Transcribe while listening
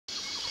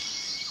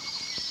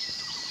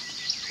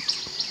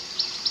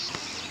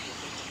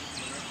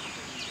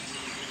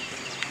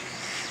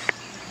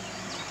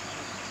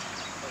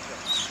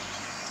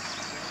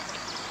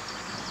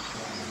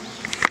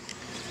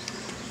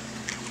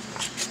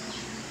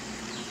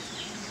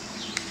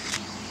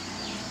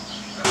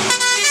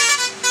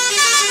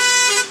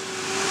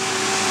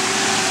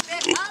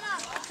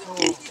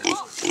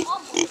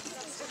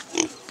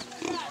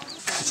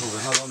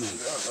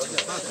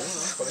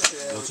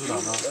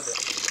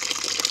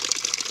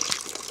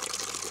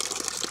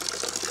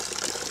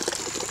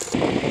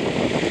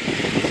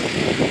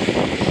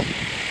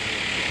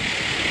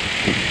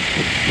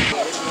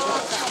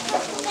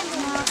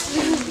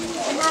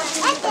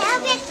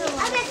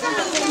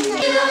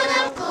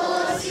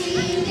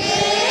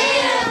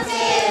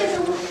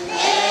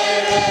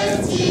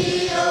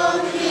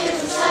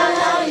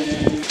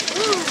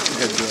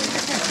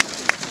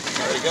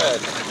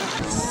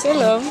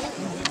Shalom.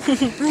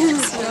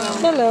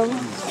 Shalom.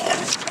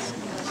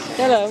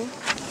 Shalom.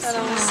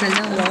 Shalom.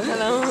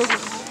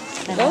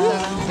 Shalom.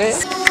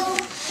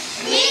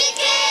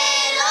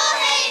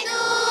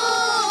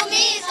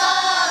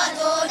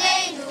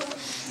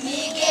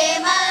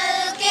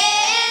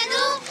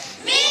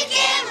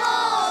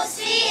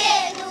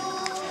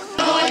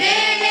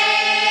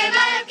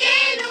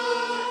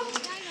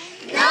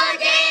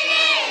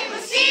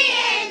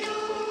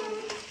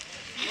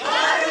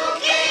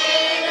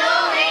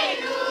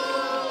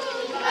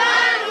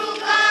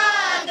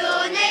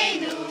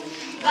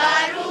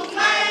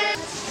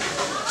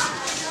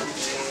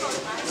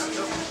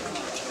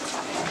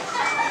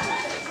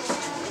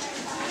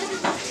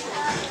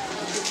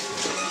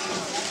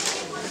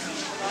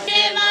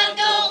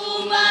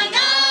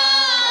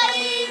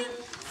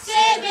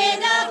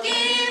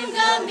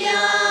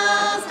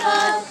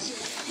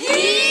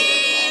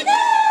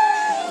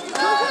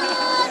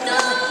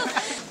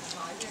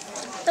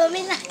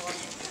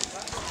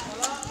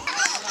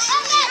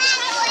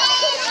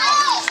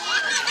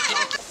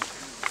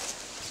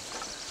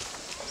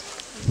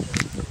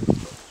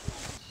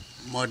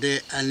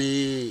 Mode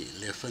ani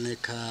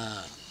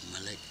lefaneka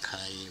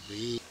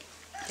malekaibi.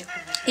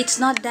 It's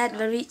not that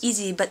very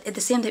easy, but at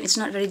the same time, it's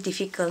not very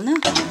difficult, no?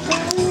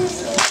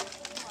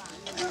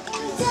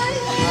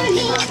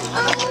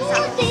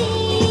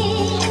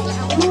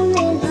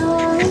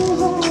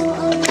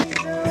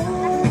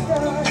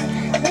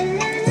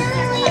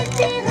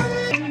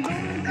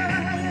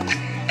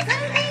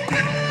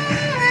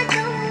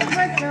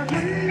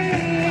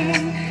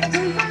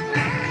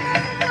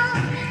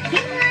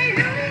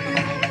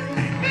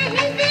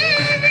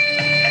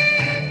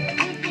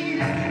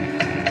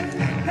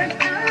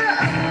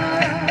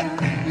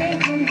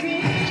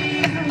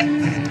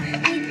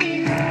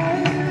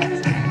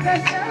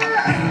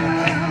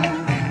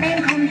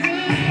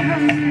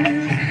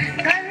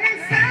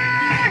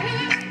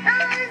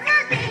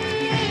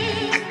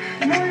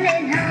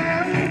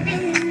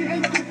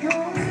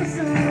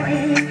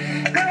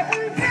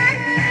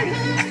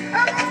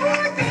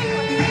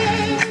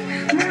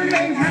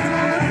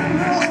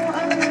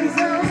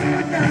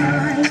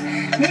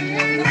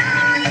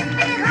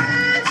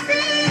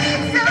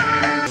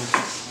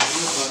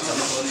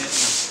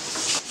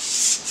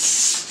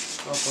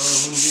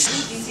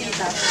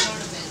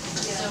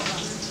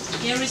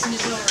 Here is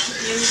Mizoram,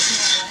 here is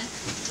Nagaland.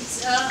 It's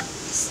a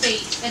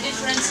state, a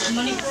different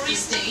Manipuri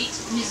state,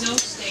 Mizo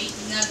state,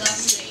 Naga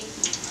state.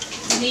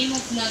 The name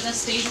of Naga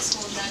state is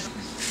called Naga.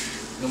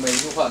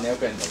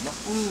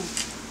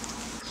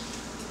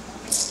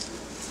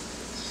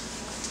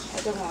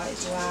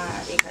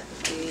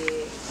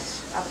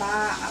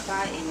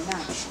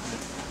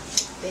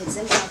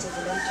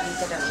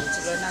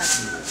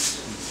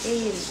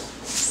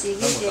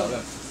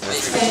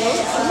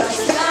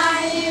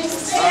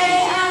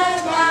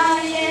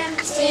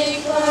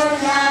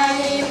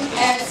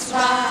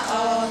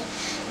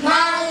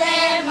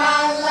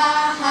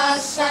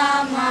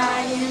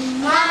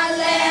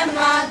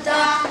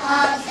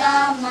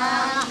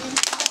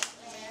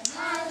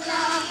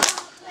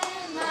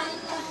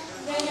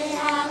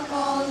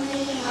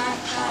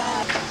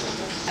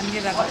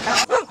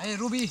 Hey,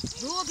 Ruby.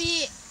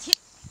 Ruby!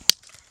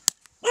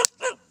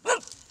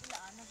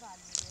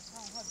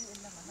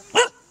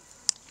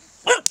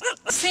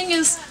 The thing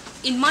is,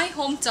 in my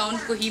hometown,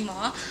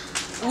 Kohima,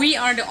 we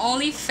are the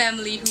only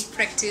family who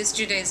practice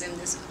Judaism.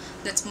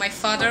 That's my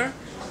father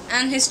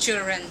and his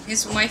children.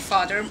 My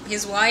father,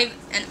 his wife,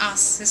 and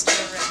us, his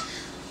children.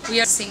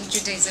 We are sing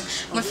Judaism.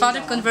 My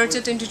father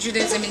converted into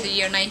Judaism in the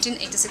year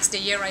 1986, the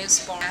year I was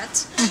born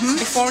at.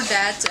 Before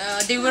that,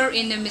 they were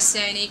in the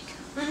Messianic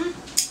movement.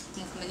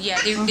 Yeah,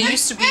 they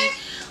used to be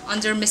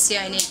under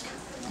Messianic.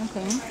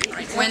 Okay.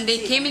 Right. When they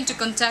came into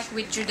contact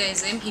with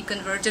Judaism, he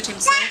converted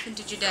himself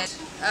into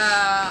Judaism.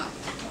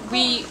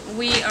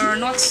 We are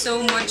not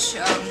so much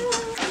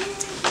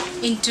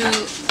into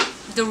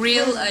the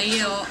real,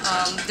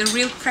 the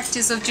real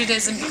practice of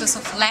Judaism because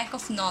of lack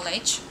of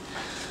knowledge.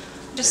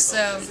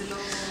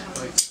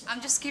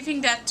 I'm just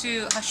giving that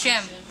to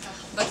Hashem.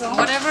 But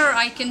whatever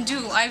I can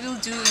do, I will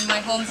do in my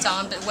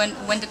hometown. But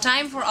when the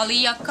time for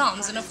Aliyah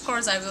comes, and of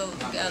course I will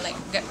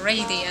get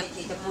ready. And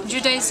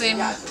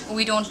Judaism,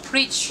 we don't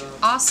preach.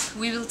 Ask,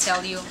 we will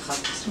tell you.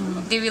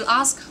 They will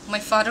ask. My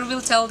father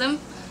will tell them.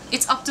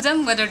 It's up to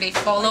them whether they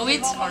follow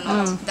it or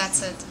not.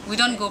 That's it. We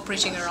don't go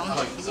preaching around.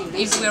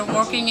 If we are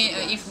working,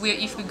 if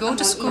we go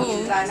to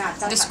school,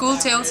 the school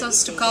tells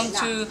us to come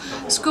to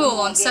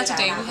school on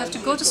Saturday. We have to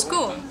go to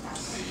school.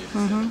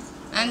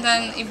 And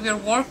then if we are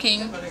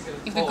working,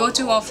 if we go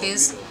to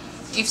office,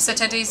 if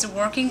Saturday is a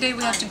working day,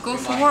 we have to go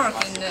for work.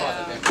 And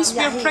we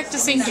are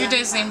practicing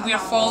Judaism, we are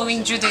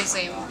following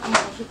Judaism.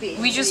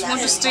 We just want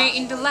to stay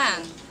in the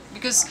land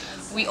because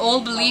we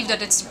all believe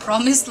that it's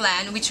promised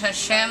land which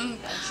Hashem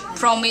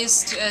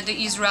promised the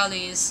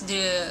Israelis,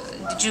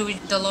 the Jewish,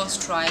 the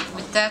lost tribe.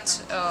 With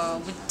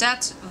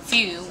that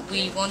view,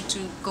 we want to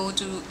go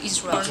to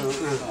Israel.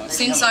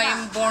 Since I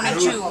am born a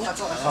Jew,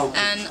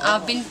 and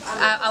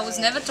I was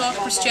never taught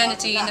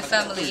Christianity in the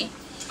family,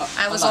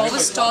 I was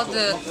always taught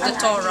the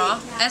Torah,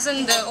 as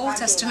in the Old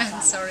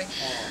Testament, sorry,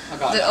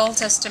 the Old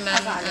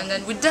Testament, and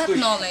then with that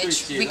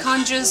knowledge, we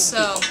can't just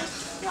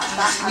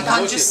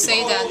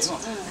say that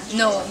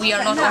no, we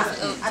are not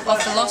of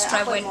the lost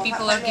tribe when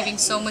people are giving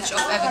so much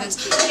of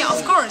evidence. Yeah,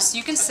 of course,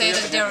 you can say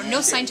that there are no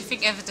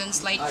scientific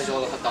evidence. Like,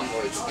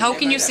 how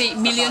can you say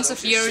millions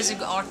of years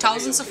ago or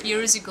thousands of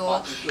years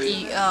ago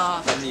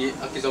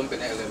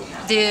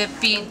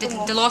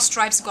the lost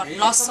tribes got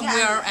lost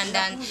somewhere, and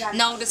then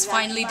now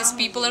finally these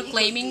people are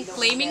claiming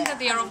that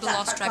they are of the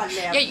lost tribe.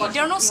 Yeah,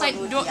 there are no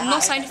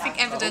scientific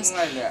evidence.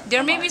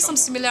 There may be some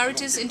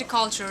similarities in the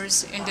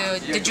cultures, in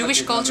the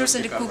Jewish cultures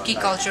and the Kuki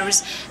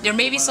cultures. There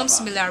may be some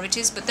similarities,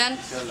 but then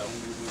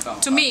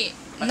to me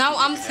now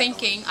I'm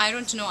thinking, I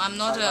don't know, I'm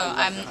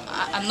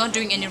not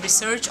doing any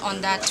research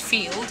on that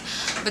field,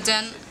 but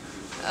then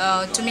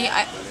to me,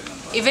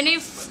 even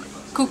if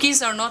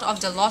Kukis are not of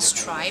the lost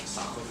tribe,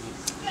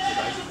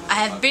 I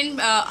have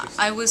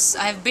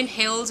been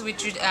hailed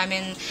with, I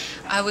mean,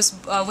 I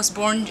was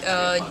born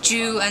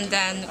Jew, and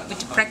then with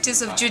the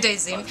practice of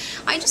Judaism,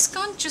 I just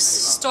can't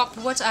just stop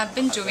what I've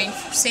been doing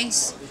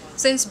since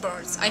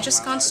birth. I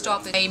just can't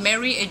stop it. I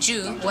marry a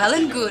Jew, well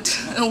and good,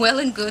 well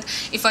and good.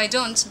 If I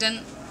don't,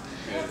 then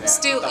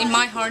still in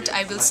my heart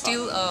I will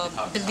still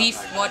believe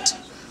what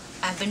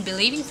I've been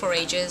believing for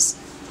ages.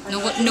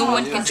 No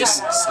one can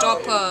just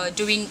stop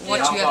doing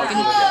what you have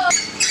been.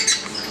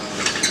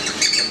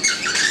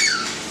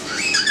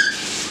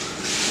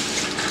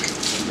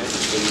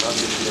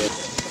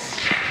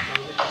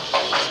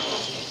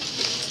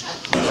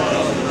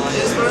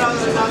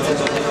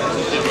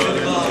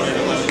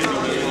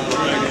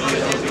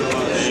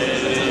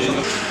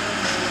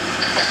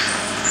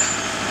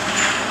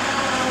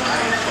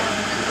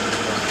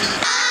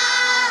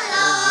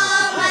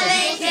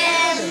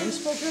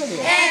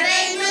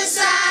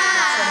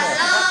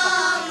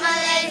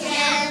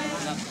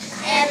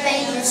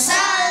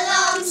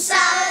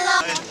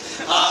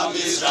 Am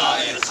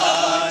Israel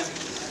Chai,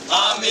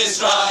 Am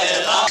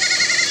Israel.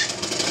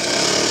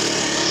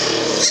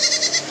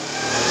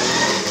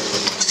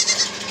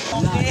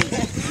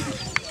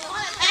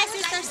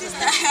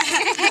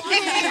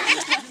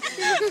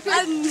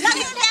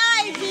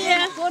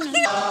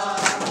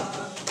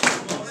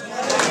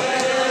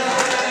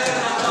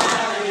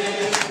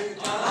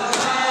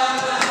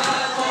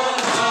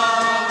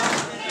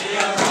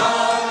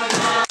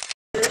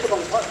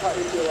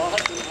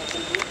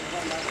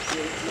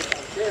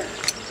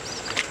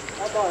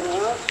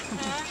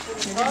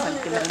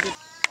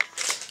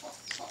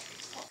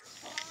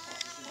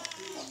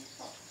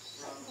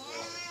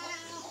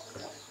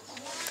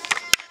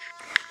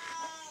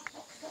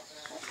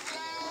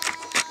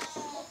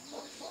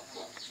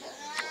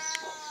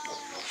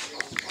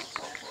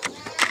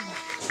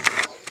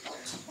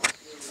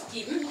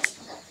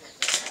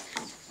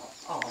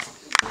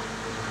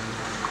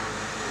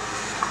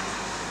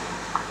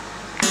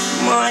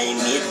 Mai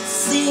miết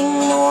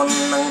sinh môn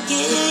nang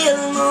kia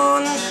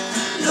ngon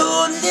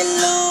luôn đến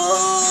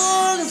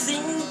luôn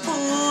sinh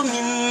phu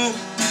min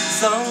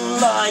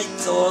sang lại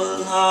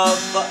tol ha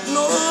va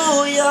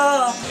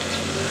noya.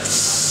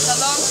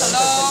 Shalom,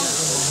 shalom.